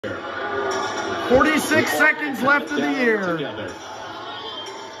46 seconds left of the year.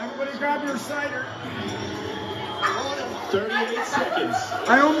 Everybody grab your cider. 38 seconds.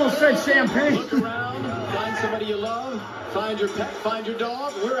 I almost said champagne. Look around, find somebody you love, find your pet, find your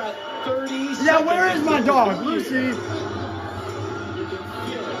dog. We're at 30 seconds. Yeah, where is my dog? Lucy.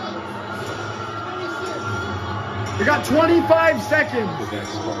 We got 25 seconds.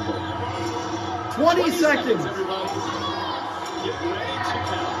 20 seconds. Everybody. Get ready to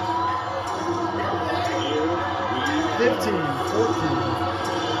count. 15, 14,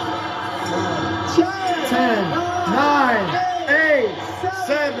 10, 9, 8,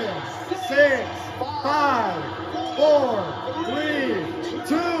 7, 6, 5, 4, 3,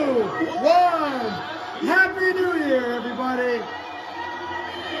 2, 1. Happy New Year, everybody.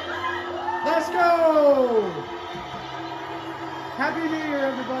 Let's go. Happy New Year,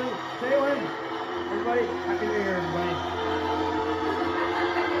 everybody. Stay away. Everybody, Happy New Year, everybody.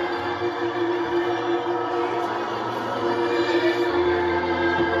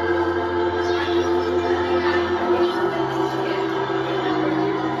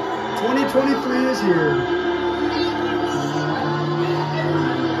 '23 is here.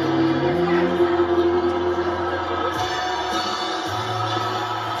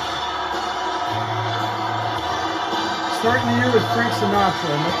 Starting the year with Frank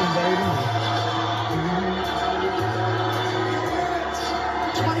Sinatra, nothing better than that.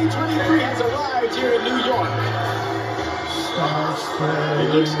 2023 has arrived here in New York. It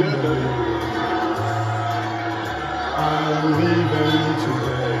looks good, doesn't it? I'm leaving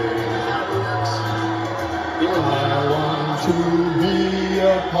today. I want to be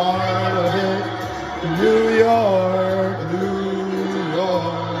a part of it. New York, New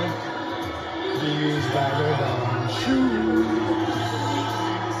York. These vagabond shoes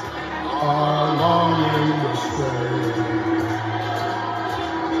are longing to stray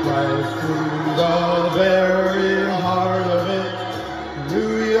right through the very heart of it.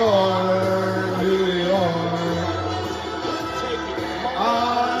 New York, New York.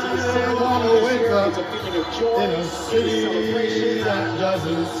 I want to wake up in a city that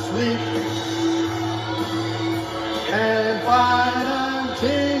doesn't sleep and find I'm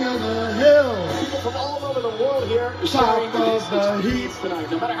king of the hill. People from all over the world here Top sharing of the heat. tonight.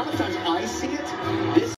 No matter how many times I see it, this